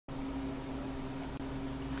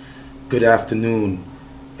Good afternoon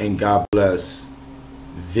and God bless.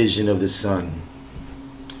 Vision of the sun.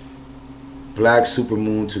 Black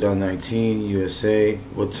Supermoon 2019 USA.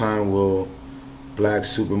 What time will Black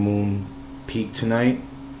Supermoon peak tonight?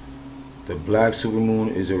 The Black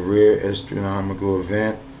Supermoon is a rare astronomical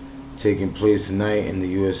event taking place tonight in the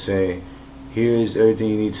USA. Here is everything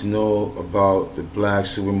you need to know about the Black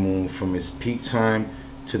Supermoon, from its peak time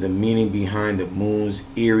to the meaning behind the moon's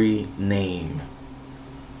eerie name.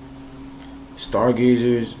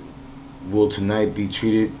 Stargazers will tonight be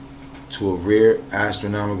treated to a rare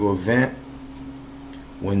astronomical event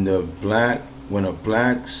when a black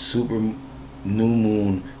super new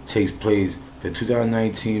moon takes place. The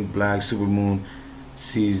 2019 Black Supermoon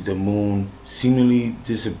sees the moon seemingly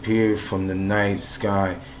disappear from the night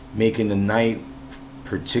sky, making the night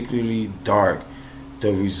particularly dark.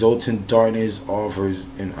 The resultant darkness offers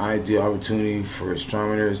an ideal opportunity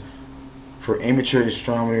for amateur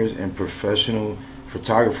astronomers and professional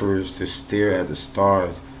photographers to stare at the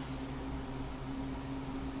stars.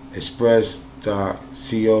 Express.co.uk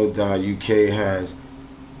has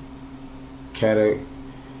cataloged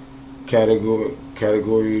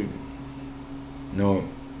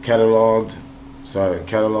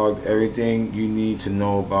everything you need to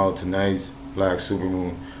know about tonight's Black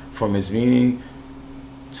Supermoon, from its meaning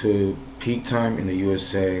to peak time in the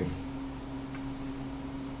USA.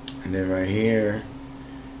 And then right here,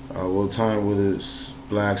 what time will the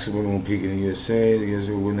Black Supermoon peak in the USA? The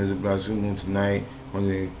USA will witness a Black Supermoon tonight,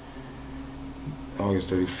 Monday, August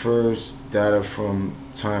 31st. Data from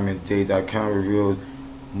timeanddate.com reveals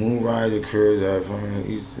moonrise occurs at 5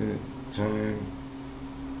 Eastern Time,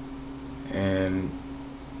 and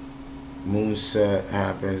moonset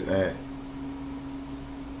happens at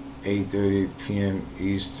 8:30 p.m.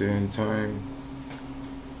 Eastern Time.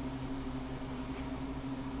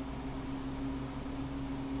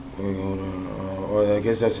 Wait, hold on. I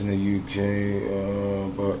guess that's in the UK.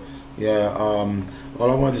 But yeah,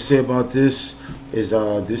 all I wanted to say about this is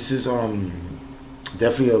this is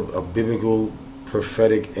definitely a biblical,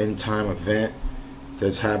 prophetic end time event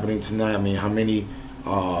that's happening tonight. I mean, how many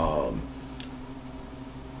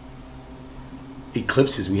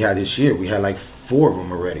eclipses we had this year? We had like 4 of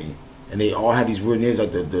them already, and they all had these weird names,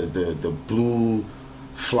 like the blue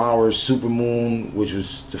flower supermoon, which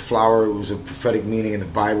was the flower. It was a prophetic meaning in the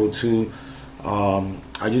Bible too.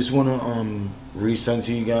 I just want to read something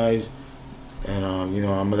to you guys, and you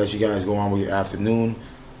know, I'm gonna let you guys go on with your afternoon.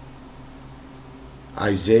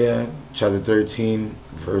 Isaiah chapter 13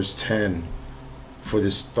 verse 10. For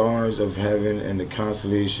the stars of heaven and the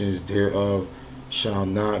constellations thereof shall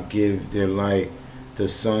not give their light. The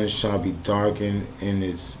sun shall be darkened in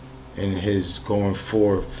his going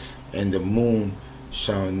forth, and the moon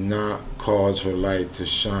shall not cause her light to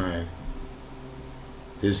shine.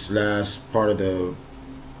 This last part of the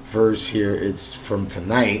verse here, it's from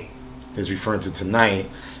tonight. It's referring to tonight.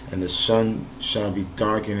 And the sun shall be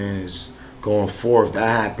darkened in his going forth. That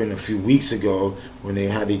happened a few weeks ago when they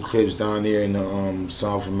had the eclipse down there in the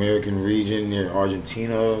South American region near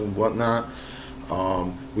Argentina and whatnot.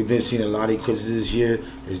 We've been seeing a lot of eclipses this year.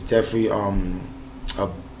 It's definitely a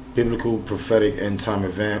biblical, prophetic end time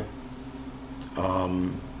event.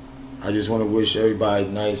 I just want to wish everybody a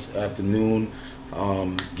nice afternoon.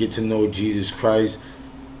 Get to know Jesus Christ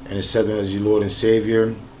and accept Him as your Lord and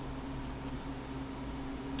Savior.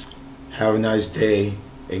 Have a nice day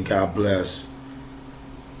and God bless.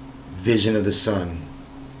 Vision of the sun,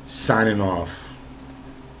 signing off.